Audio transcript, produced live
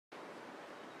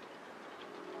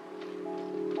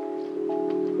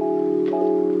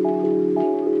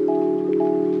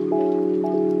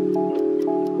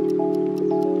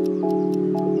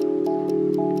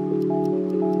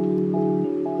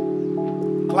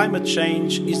climate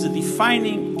change is the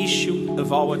defining issue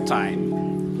of our time.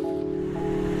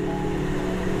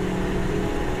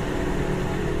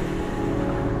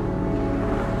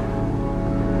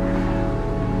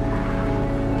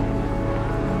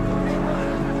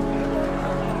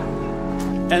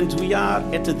 And we are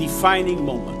at a defining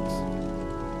moment.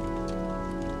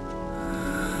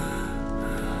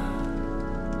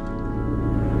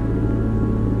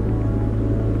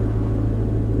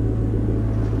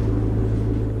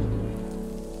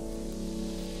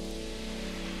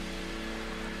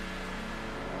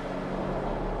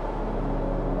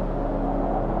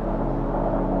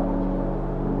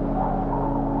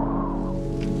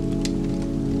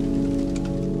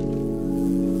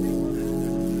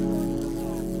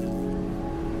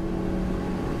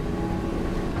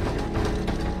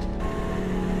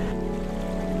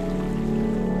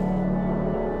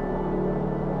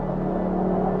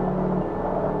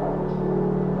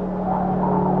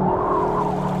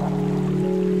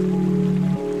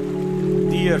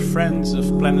 Dear friends of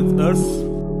planet Earth,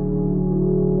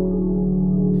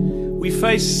 we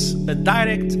face a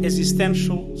direct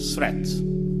existential threat.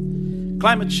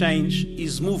 Climate change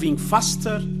is moving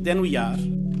faster than we are.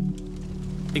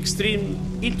 Extreme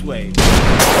heat waves,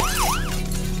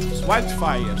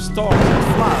 wildfires, storms and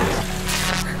floods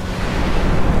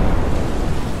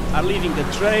are leaving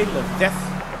a trail of death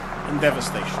and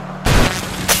devastation.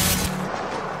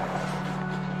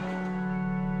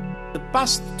 The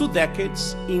past 2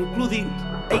 decades, including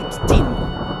 18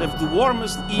 of the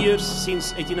warmest years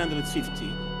since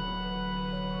 1850,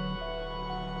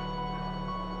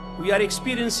 we are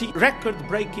experiencing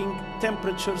record-breaking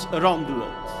temperatures around the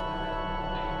world.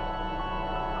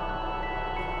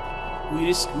 We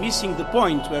risk missing the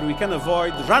point where we can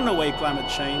avoid runaway climate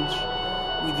change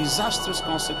with disastrous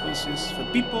consequences for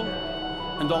people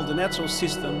and all the natural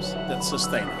systems that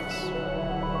sustain us.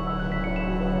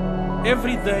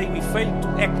 Every day we fail to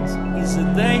act is a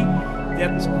day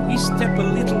that we step a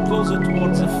little closer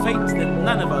towards a fate that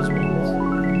none of us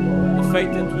want. A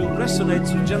fate that will resonate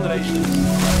through generations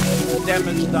with the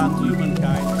damage done to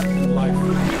humankind and life.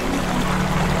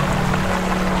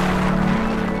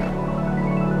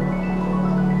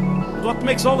 What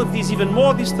makes all of this even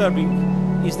more disturbing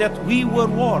is that we were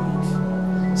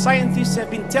warned. Scientists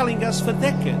have been telling us for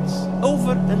decades,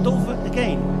 over and over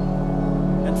again.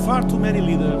 And far too many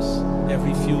leaders have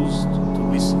refused to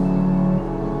listen.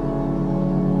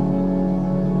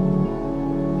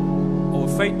 Our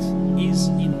fate is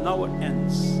in our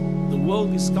hands. The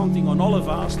world is counting on all of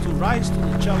us to rise to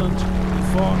the challenge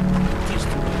before it is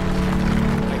too late.